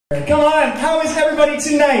Come on, how is everybody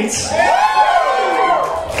tonight?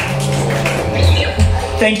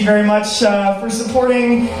 Thank you very much for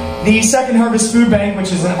supporting the Second Harvest Food Bank,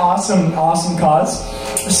 which is an awesome cause.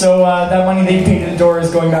 So that money they paid at the door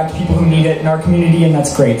is going back to people who need it in our community, and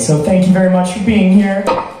that's great. So thank you very much for being here,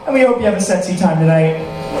 and we hope you have a sexy time tonight.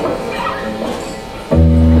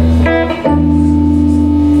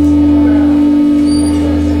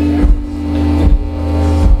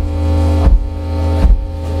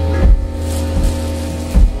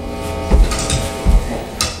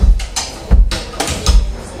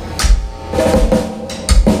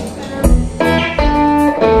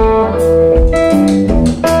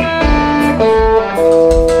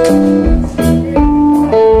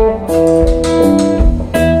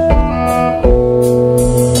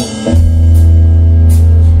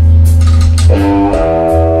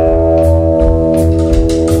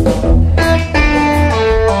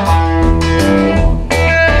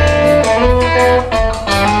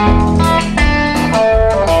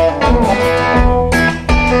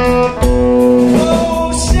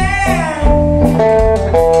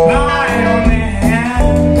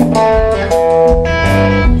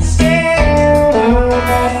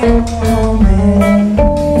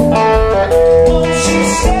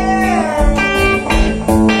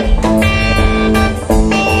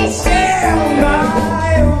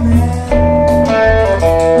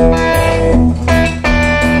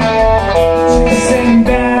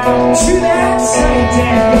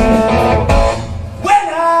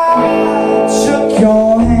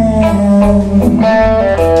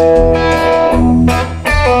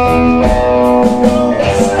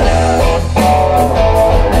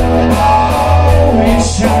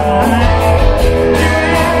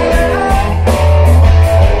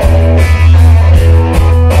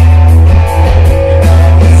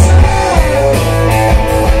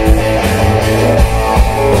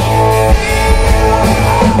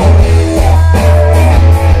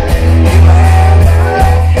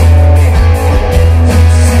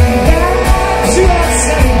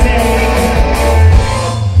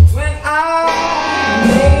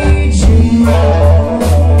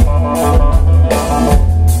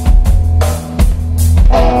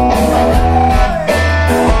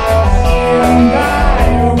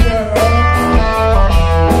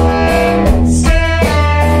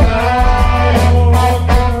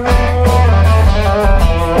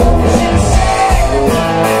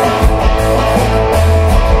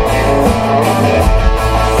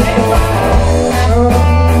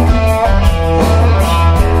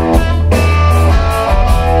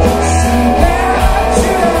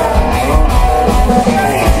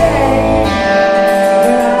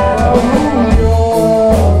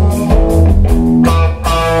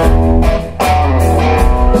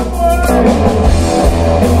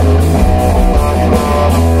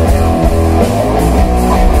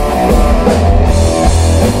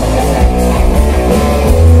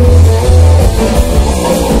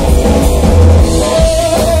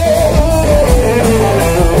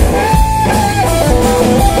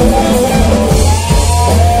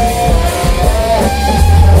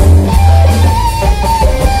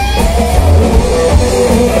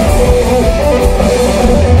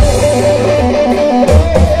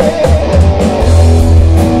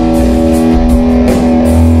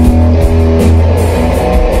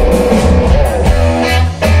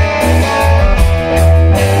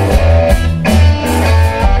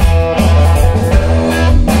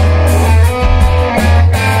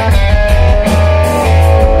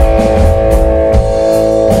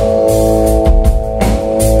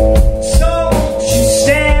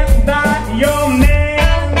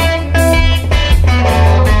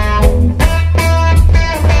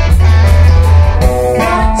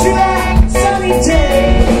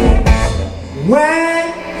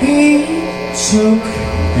 When he took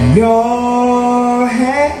your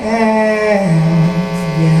hand.